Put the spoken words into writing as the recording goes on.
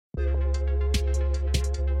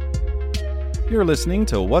You're listening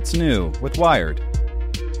to What's New with Wired.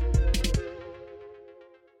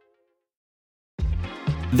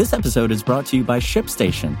 This episode is brought to you by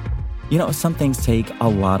ShipStation. You know, some things take a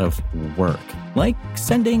lot of work, like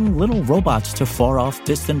sending little robots to far-off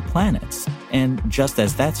distant planets. And just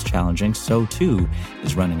as that's challenging, so too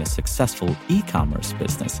is running a successful e-commerce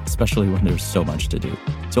business, especially when there's so much to do.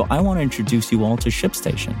 So I want to introduce you all to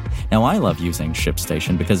ShipStation. Now, I love using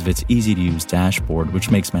ShipStation because of its easy-to-use dashboard,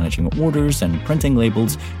 which makes managing orders and printing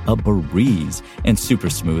labels a breeze and super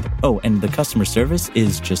smooth. Oh, and the customer service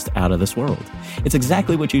is just out of this world. It's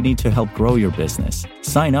exactly what you need to help grow your business.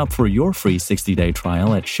 Sign up for your free 60-day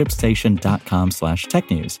trial at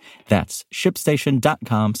shipstation.com/technews. That's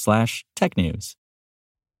shipstation.com/technews.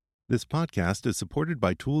 This podcast is supported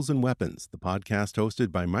by Tools and Weapons, the podcast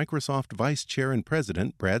hosted by Microsoft Vice Chair and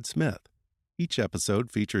President Brad Smith. Each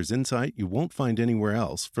episode features insight you won't find anywhere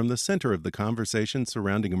else from the center of the conversation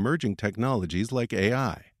surrounding emerging technologies like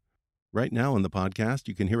AI. Right now in the podcast,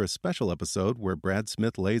 you can hear a special episode where Brad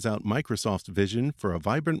Smith lays out Microsoft's vision for a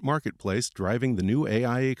vibrant marketplace driving the new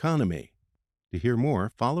AI economy. To hear more,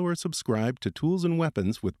 follow or subscribe to Tools and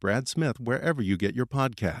Weapons with Brad Smith wherever you get your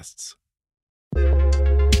podcasts.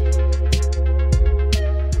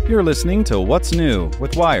 You're listening to What's New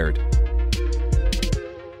with Wired.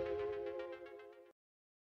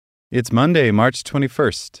 It's Monday, March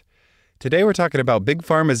 21st. Today we're talking about Big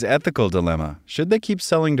Pharma's ethical dilemma. Should they keep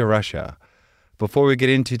selling to Russia? Before we get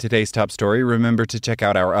into today's top story, remember to check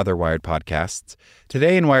out our other Wired podcasts.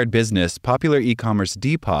 Today in Wired Business, popular e-commerce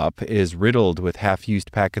Depop is riddled with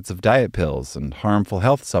half-used packets of diet pills and harmful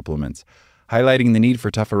health supplements, highlighting the need for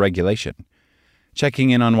tougher regulation. Checking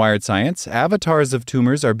in on Wired Science, avatars of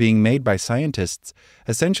tumors are being made by scientists,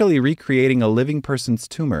 essentially recreating a living person's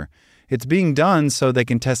tumor. It's being done so they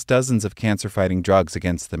can test dozens of cancer-fighting drugs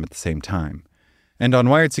against them at the same time. And on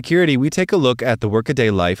Wired Security, we take a look at the workaday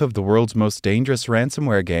life of the world's most dangerous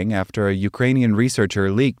ransomware gang after a Ukrainian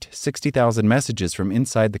researcher leaked 60,000 messages from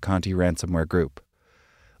inside the Conti ransomware group.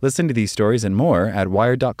 Listen to these stories and more at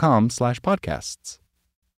wired.com/podcasts.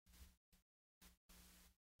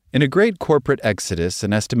 In a great corporate exodus,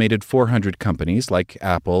 an estimated 400 companies like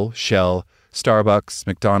Apple, Shell, Starbucks,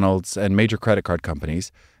 McDonald's, and major credit card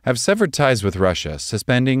companies have severed ties with Russia,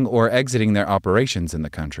 suspending or exiting their operations in the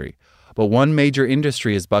country. But one major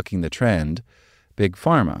industry is bucking the trend: Big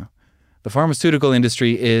Pharma. The pharmaceutical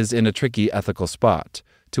industry is in a tricky ethical spot.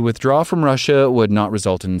 To withdraw from Russia would not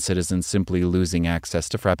result in citizens simply losing access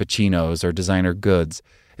to frappuccinos or designer goods.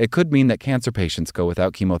 It could mean that cancer patients go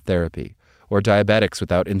without chemotherapy, or diabetics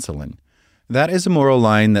without insulin. That is a moral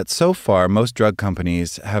line that so far most drug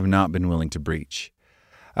companies have not been willing to breach.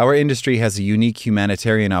 Our industry has a unique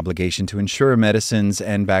humanitarian obligation to ensure medicines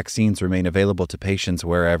and vaccines remain available to patients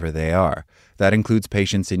wherever they are. That includes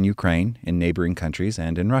patients in Ukraine, in neighboring countries,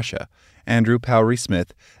 and in Russia. Andrew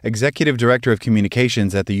Powrie-Smith, Executive Director of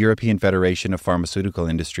Communications at the European Federation of Pharmaceutical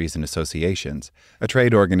Industries and Associations, a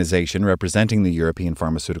trade organization representing the European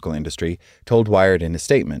pharmaceutical industry, told Wired in a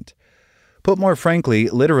statement, "Put more frankly,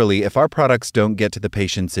 literally, if our products don't get to the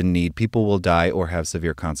patients in need, people will die or have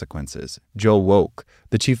severe consequences." Joe Woke,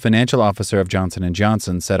 the chief financial officer of Johnson &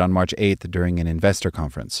 Johnson, said on March 8th during an investor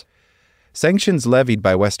conference. Sanctions levied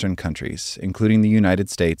by Western countries, including the United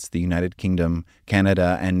States, the United Kingdom,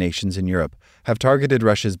 Canada, and nations in Europe, have targeted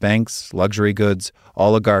Russia's banks, luxury goods,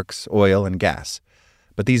 oligarchs, oil, and gas.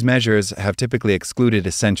 But these measures have typically excluded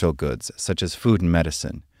essential goods, such as food and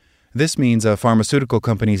medicine. This means a pharmaceutical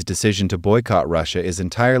company's decision to boycott Russia is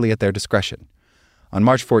entirely at their discretion. On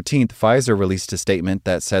March 14th, Pfizer released a statement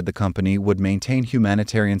that said the company would maintain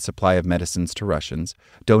humanitarian supply of medicines to Russians,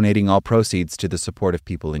 donating all proceeds to the support of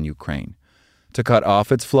people in Ukraine. To cut off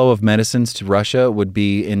its flow of medicines to Russia would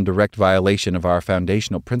be in direct violation of our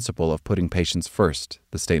foundational principle of putting patients first,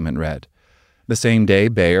 the statement read. The same day,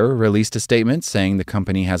 Bayer released a statement saying the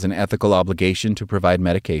company has an ethical obligation to provide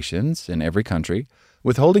medications in every country,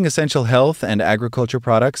 withholding essential health and agriculture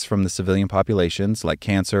products from the civilian populations like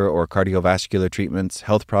cancer or cardiovascular treatments,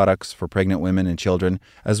 health products for pregnant women and children,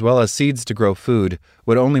 as well as seeds to grow food,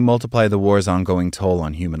 would only multiply the war's ongoing toll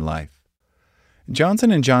on human life.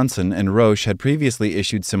 Johnson & Johnson and Roche had previously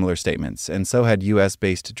issued similar statements, and so had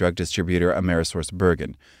U.S.-based drug distributor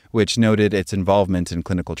AmerisourceBergen, which noted its involvement in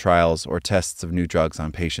clinical trials or tests of new drugs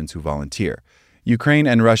on patients who volunteer. Ukraine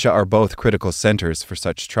and Russia are both critical centers for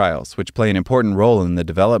such trials, which play an important role in the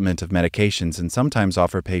development of medications and sometimes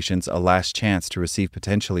offer patients a last chance to receive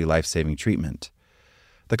potentially life-saving treatment.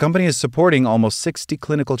 The company is supporting almost 60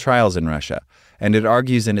 clinical trials in Russia, and it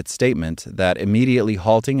argues in its statement that immediately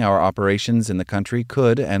halting our operations in the country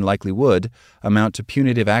could, and likely would, amount to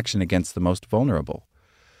punitive action against the most vulnerable.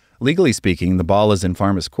 Legally speaking, the ball is in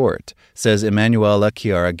Pharma's court, says Emanuela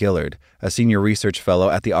Chiara Gillard, a senior research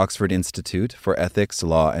fellow at the Oxford Institute for Ethics,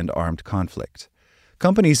 Law, and Armed Conflict.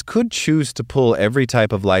 Companies could choose to pull every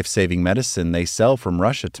type of life-saving medicine they sell from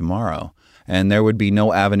Russia tomorrow, and there would be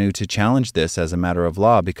no avenue to challenge this as a matter of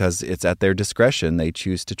law because it's at their discretion they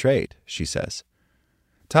choose to trade, she says.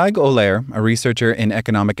 Tig Olair, a researcher in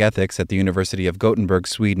economic ethics at the University of Gothenburg,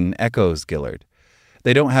 Sweden, echoes Gillard.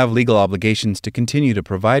 They don't have legal obligations to continue to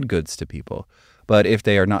provide goods to people, but if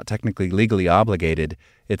they are not technically legally obligated,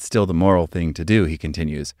 it's still the moral thing to do, he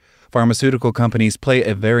continues. Pharmaceutical companies play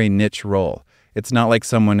a very niche role. It's not like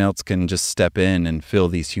someone else can just step in and fill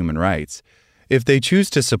these human rights. If they choose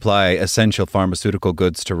to supply essential pharmaceutical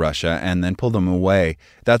goods to Russia and then pull them away,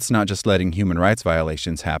 that's not just letting human rights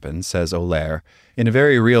violations happen, says Olair. In a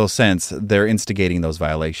very real sense, they're instigating those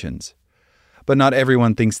violations. But not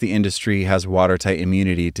everyone thinks the industry has watertight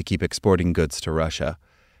immunity to keep exporting goods to Russia.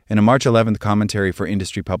 In a March 11th commentary for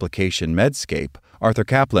industry publication Medscape, Arthur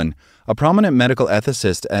Kaplan, a prominent medical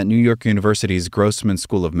ethicist at New York University's Grossman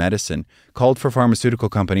School of Medicine, called for pharmaceutical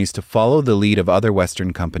companies to follow the lead of other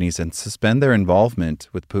Western companies and suspend their involvement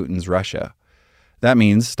with Putin's Russia. That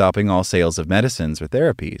means stopping all sales of medicines or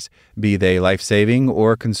therapies, be they life-saving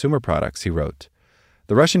or consumer products, he wrote.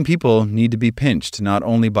 The Russian people need to be pinched not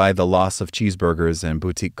only by the loss of cheeseburgers and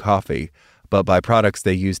boutique coffee, but by products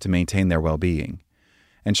they use to maintain their well-being.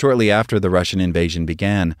 And shortly after the Russian invasion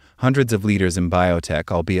began, hundreds of leaders in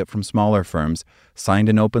biotech, albeit from smaller firms, signed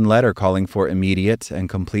an open letter calling for immediate and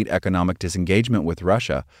complete economic disengagement with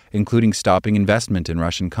Russia, including stopping investment in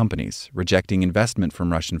Russian companies, rejecting investment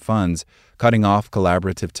from Russian funds, cutting off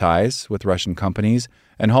collaborative ties with Russian companies,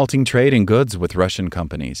 and halting trade in goods with Russian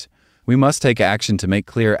companies. We must take action to make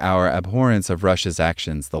clear our abhorrence of Russia's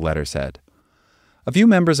actions, the letter said. A few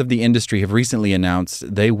members of the industry have recently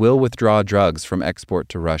announced they will withdraw drugs from export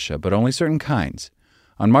to Russia, but only certain kinds.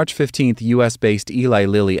 On March 15th, U.S.-based Eli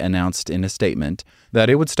Lilly announced in a statement that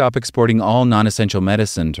it would stop exporting all non-essential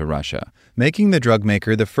medicine to Russia, making the drug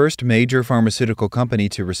maker the first major pharmaceutical company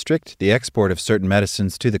to restrict the export of certain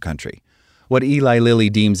medicines to the country. What Eli Lilly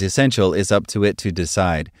deems essential is up to it to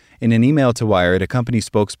decide. In an email to Wired, a company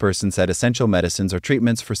spokesperson said essential medicines are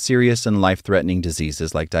treatments for serious and life-threatening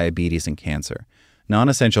diseases like diabetes and cancer.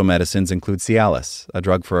 Non-essential medicines include Cialis, a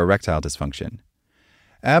drug for erectile dysfunction.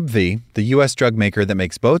 AbbVie, the U.S. drug maker that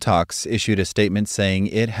makes Botox, issued a statement saying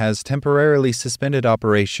it has temporarily suspended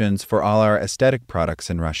operations for all our aesthetic products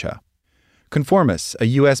in Russia. Conformis, a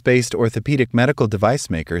U.S.-based orthopedic medical device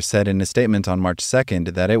maker, said in a statement on March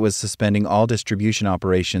 2nd that it was suspending all distribution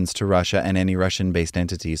operations to Russia and any Russian-based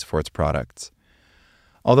entities for its products.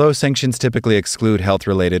 Although sanctions typically exclude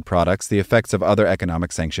health-related products, the effects of other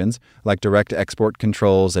economic sanctions, like direct export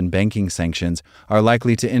controls and banking sanctions, are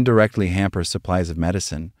likely to indirectly hamper supplies of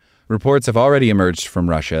medicine. Reports have already emerged from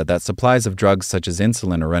Russia that supplies of drugs such as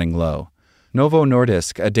insulin are running low. Novo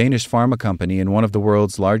Nordisk, a Danish pharma company and one of the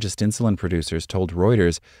world's largest insulin producers, told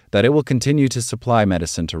Reuters that it will continue to supply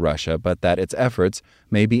medicine to Russia, but that its efforts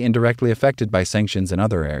may be indirectly affected by sanctions in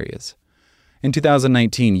other areas. In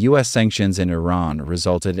 2019, U.S. sanctions in Iran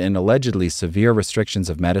resulted in allegedly severe restrictions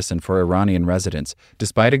of medicine for Iranian residents,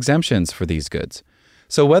 despite exemptions for these goods.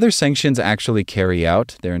 So whether sanctions actually carry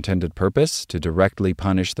out their intended purpose to directly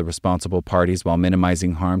punish the responsible parties while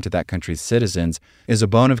minimizing harm to that country's citizens is a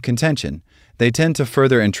bone of contention. They tend to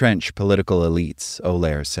further entrench political elites,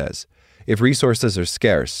 Olair says. If resources are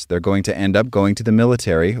scarce, they're going to end up going to the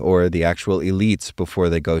military or the actual elites before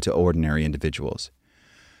they go to ordinary individuals.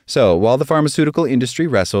 So, while the pharmaceutical industry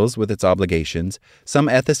wrestles with its obligations, some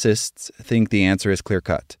ethicists think the answer is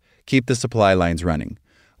clear-cut. Keep the supply lines running.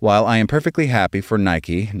 While I am perfectly happy for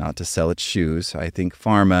Nike not to sell its shoes, I think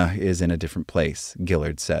Pharma is in a different place,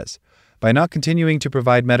 Gillard says. By not continuing to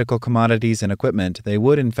provide medical commodities and equipment, they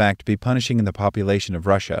would in fact be punishing the population of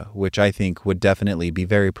Russia, which I think would definitely be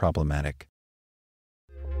very problematic.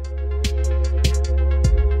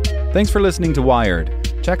 Thanks for listening to Wired.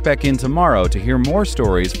 Check back in tomorrow to hear more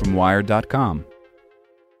stories from Wired.com.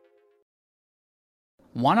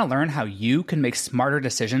 Want to learn how you can make smarter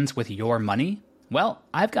decisions with your money? Well,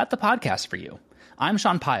 I've got the podcast for you. I'm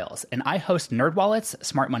Sean Piles, and I host NerdWallet's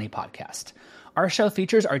Smart Money Podcast. Our show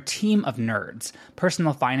features our team of nerds,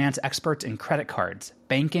 personal finance experts in credit cards,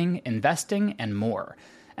 banking, investing, and more.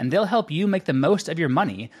 And they'll help you make the most of your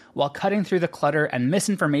money while cutting through the clutter and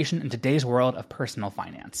misinformation in today's world of personal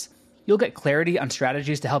finance. You'll get clarity on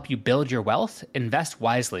strategies to help you build your wealth, invest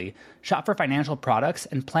wisely, shop for financial products,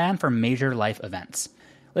 and plan for major life events.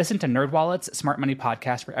 Listen to NerdWallet's Smart Money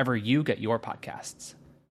Podcast wherever you get your podcasts.